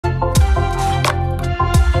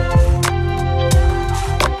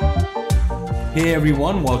Hey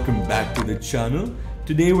everyone, welcome back to the channel.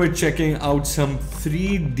 Today we're checking out some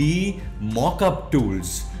 3D mockup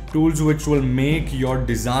tools which will make your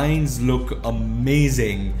designs look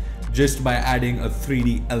amazing just by adding a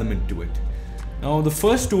 3D element to it. Now the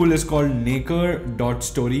first tool is called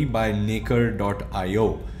Naker.story by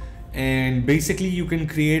Naker.io, and basically you can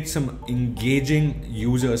create some engaging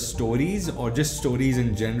user stories or just stories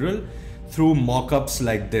in general through mockups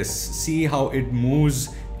like this. See how it moves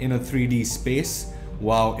in a 3D space.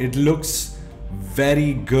 Wow, it looks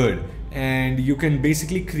very good, and you can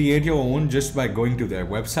basically create your own just by going to their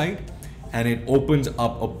website, and it opens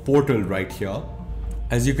up a portal right here.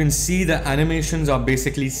 As you can see, the animations are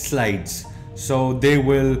basically slides, so they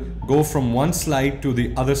will go from one slide to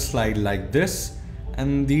the other slide like this,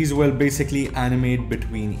 and these will basically animate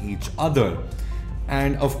between each other.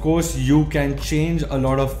 And of course you can change a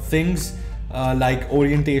lot of things like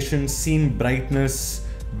orientation, scene brightness,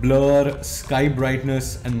 blur, sky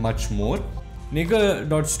brightness, and much more.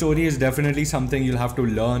 Naker.story is definitely something you'll have to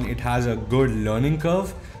learn. It has a good learning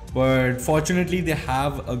curve, but fortunately they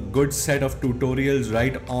have a good set of tutorials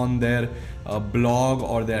right on their blog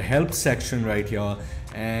or their help section right here,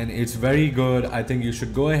 and it's very good. I think you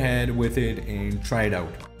should go ahead with it and try it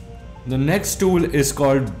out. The next tool is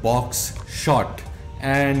called BoxShot,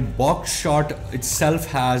 and BoxShot itself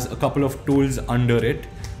has a couple of tools under it.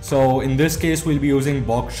 So in this case we'll be using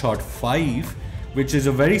BoxShot 5, which is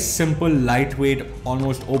a very simple, lightweight,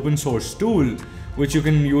 almost open source tool which you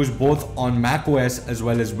can use both on macOS as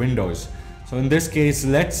well as Windows. So in this case,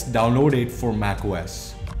 let's download it for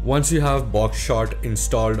macOS. Once you have BoxShot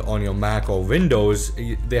installed on your Mac or Windows,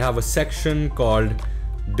 they have a section called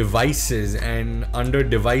devices, and under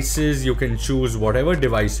devices you can choose whatever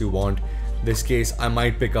device you want. In this case I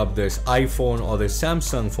might pick up this iPhone or this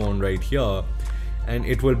Samsung phone right here, and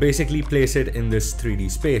it will basically place it in this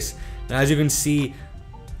 3D space. Now, as you can see,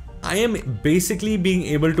 I am basically being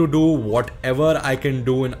able to do whatever I can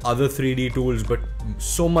do in other 3D tools, but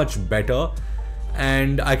so much better.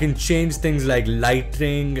 And I can change things like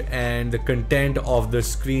lighting and the content of the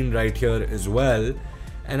screen right here as well.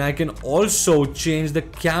 And I can also change the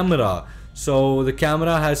camera. So the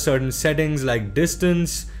camera has certain settings like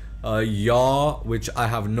distance, yaw, which I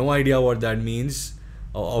have no idea what that means.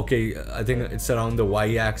 Oh, okay, I think it's around the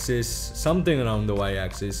y-axis, something around the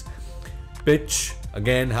y-axis. Pitch,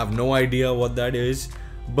 again, have no idea what that is,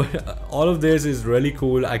 but all of this is really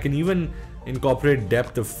cool. I can even incorporate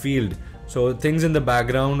depth of field, so things in the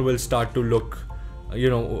background will start to look,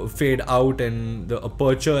 fade out, and the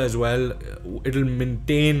aperture as well, it'll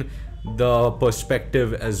maintain the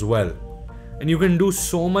perspective as well. And you can do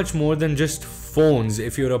so much more than just phones.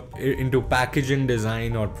 If you're into packaging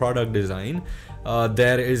design or product design,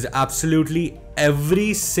 there is absolutely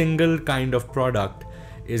every single kind of product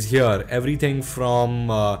is here. Everything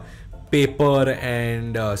from paper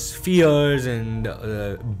and spheres and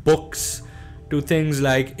books to things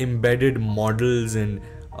like embedded models and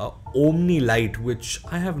OmniLight, which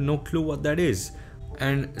I have no clue what that is.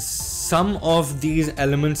 And some of these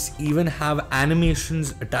elements even have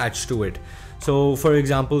animations attached to it. So for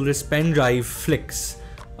example, this pen drive flicks.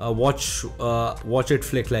 Watch it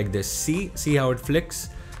flick like this. See how it flicks.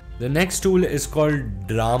 The next tool is called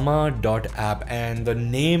Drama.app, and the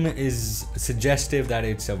name is suggestive that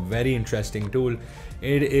it's a very interesting tool.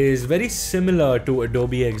 It is very similar to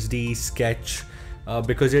Adobe XD, Sketch,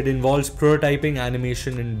 because it involves prototyping,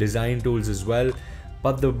 animation, and design tools as well.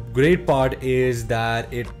 But the great part is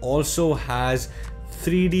that it also has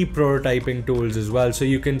 3D prototyping tools as well. So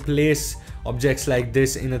you can place objects like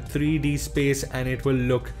this in a 3D space and it will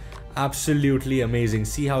look absolutely amazing.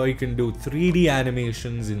 See how you can do 3D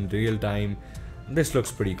animations in real time. This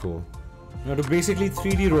looks pretty cool. Now to basically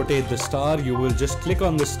 3D rotate the star, you will just click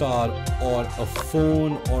on the star or a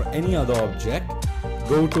phone or any other object,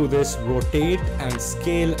 go to this rotate and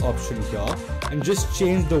scale option here, and just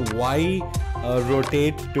change the Y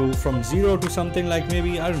rotate to from 0 to something like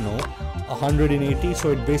maybe, I don't know, 180.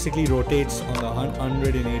 So it basically rotates on the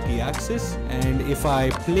 180 axis. And if I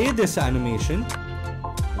play this animation,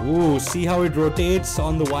 ooh, see how it rotates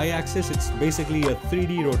on the y-axis? It's basically a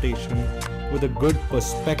 3D rotation with a good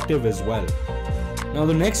perspective as well. Now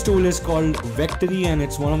the next tool is called Vectary, and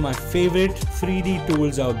it's one of my favorite 3D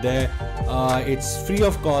tools out there. It's free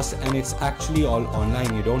of cost and it's actually all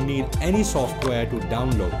online. You don't need any software to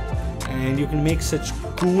download, and you can make such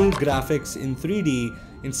cool graphics in 3D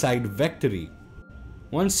inside Vectary.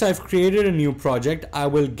 Once I've created a new project, I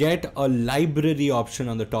will get a library option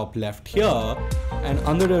on the top left here, and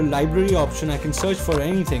under the library option I can search for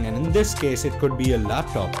anything, and in this case it could be a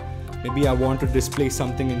laptop. Maybe I want to display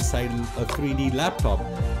something inside a 3D laptop,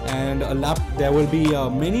 and there will be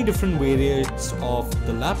many different variants of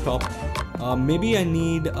the laptop. Maybe I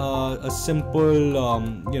need a simple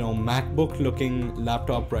MacBook looking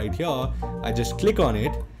laptop right here. I just click on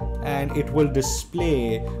it and it will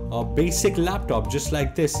display a basic laptop just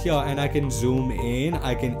like this here, and I can zoom in,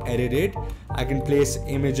 I can edit it, I can place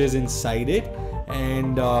images inside it,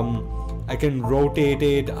 and I can rotate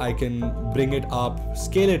it, I can bring it up,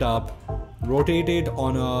 scale it up, rotate it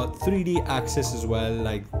on a 3D axis as well.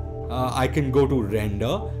 Like I can go to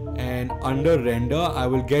render, and under render I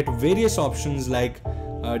will get various options like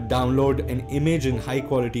download an image in high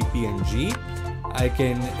quality PNG. I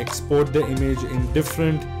can export the image in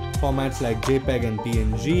different formats like JPEG and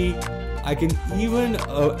PNG. I can even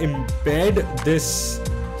embed this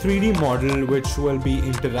 3D model which will be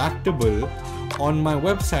interactable on my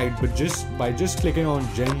website, but by just clicking on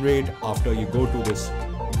generate after you go to this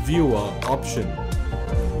viewer option.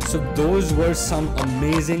 So those were some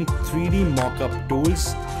amazing 3D mockup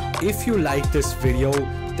tools. If you like this video,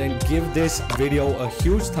 then give this video a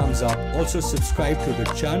huge thumbs up. Also subscribe to the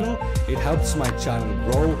channel. It helps my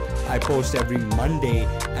channel grow. I post every Monday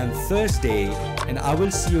and Thursday, and I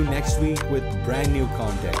will see you next week with brand new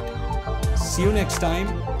content. See you next time.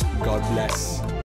 God bless.